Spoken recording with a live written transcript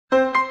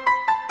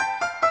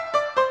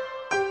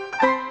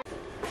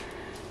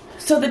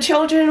So the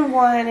children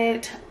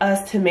wanted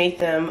us to make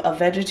them a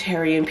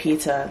vegetarian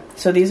pizza.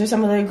 So these are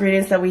some of the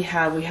ingredients that we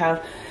have. We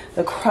have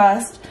the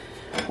crust,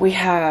 we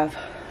have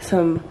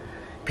some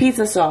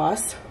pizza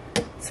sauce,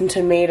 some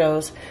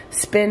tomatoes,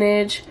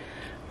 spinach,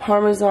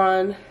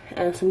 Parmesan,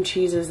 and some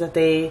cheeses that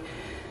they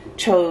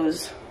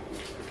chose.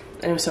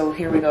 And so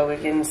here we go, we're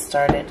getting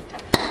started.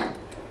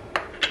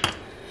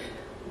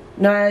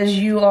 Now, as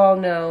you all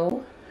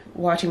know,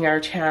 watching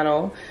our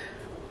channel,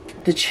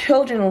 the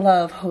children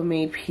love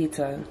homemade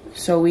pizza,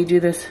 so we do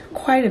this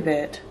quite a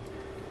bit.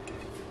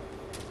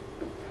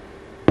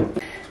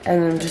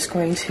 And I'm just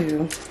going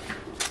to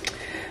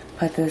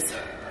put this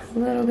a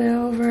little bit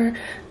over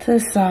to the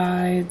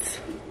sides.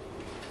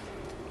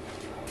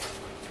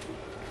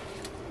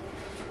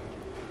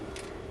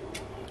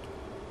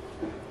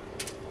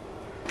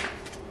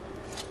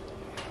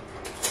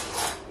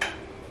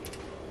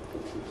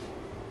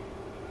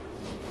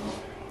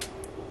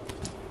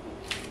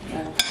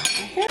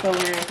 So we're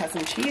going to put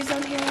some cheese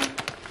on here.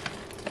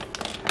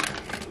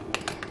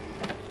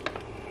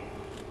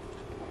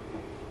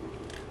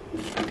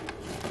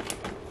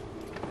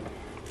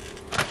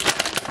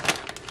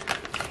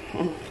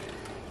 And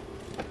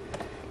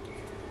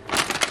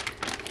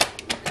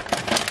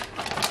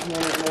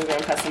then we're going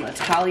to put some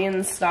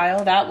Italian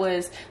style. That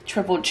was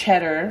triple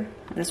cheddar.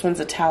 This one's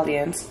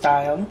Italian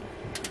style.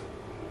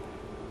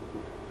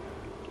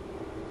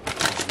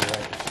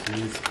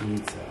 Cheese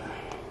pizza.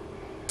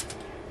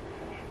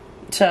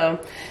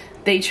 So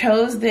they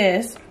chose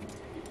this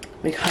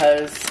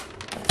because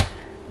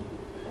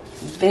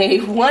they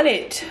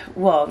wanted,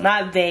 well,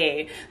 not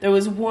they, there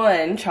was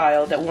one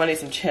child that wanted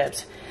some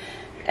chips.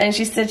 And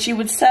she said she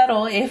would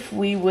settle if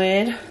we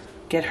would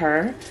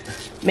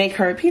make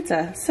her a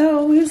pizza.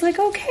 So we was like,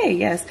 okay,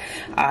 yes,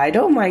 I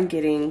don't mind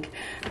getting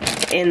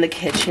in the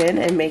kitchen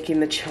and making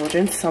the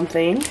children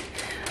something.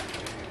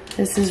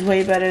 This is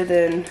way better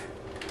than,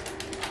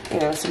 you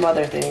know, some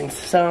other things.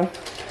 So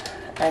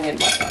I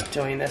ended up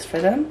doing this for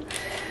them.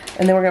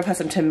 And then we're gonna put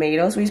some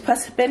tomatoes. We put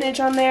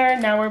spinach on there.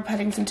 Now we're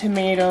putting some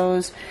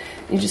tomatoes.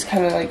 You just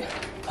kind of like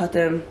put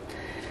them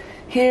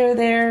here,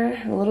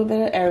 there, a little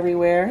bit of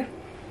everywhere.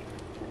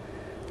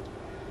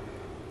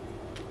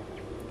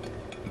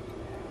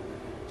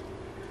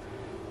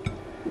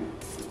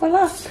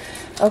 Voila.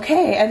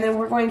 Okay, and then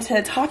we're going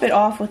to top it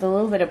off with a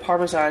little bit of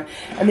Parmesan.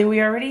 And then we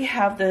already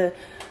have the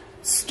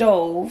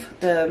stove,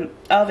 the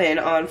oven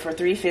on for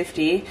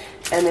 350,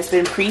 and it's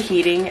been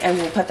preheating, and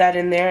we'll put that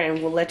in there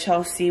and we'll let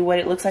y'all see what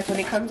it looks like when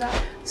it comes out.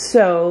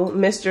 So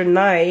Mr.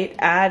 Knight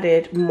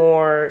added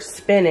more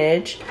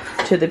spinach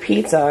to the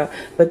pizza,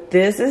 but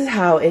this is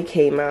how it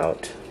came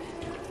out.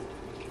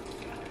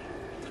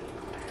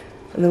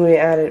 And then we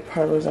added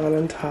Parmesan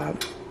on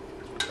top.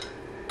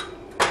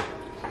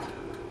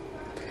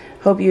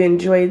 Hope you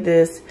enjoyed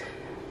this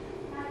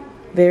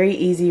very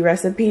easy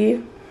recipe.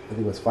 I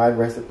think it was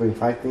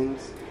 5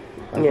 things.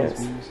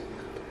 Yes.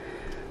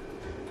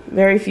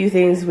 Very few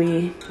things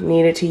we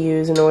needed to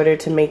use in order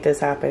to make this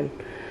happen.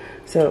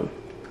 So,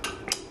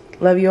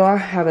 love you all.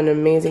 Have an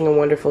amazing and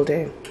wonderful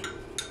day.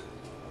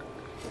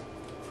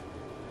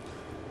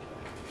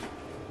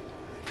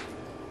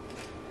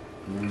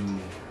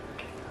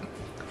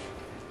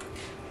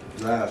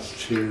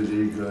 That's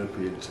cheesy good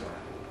pizza.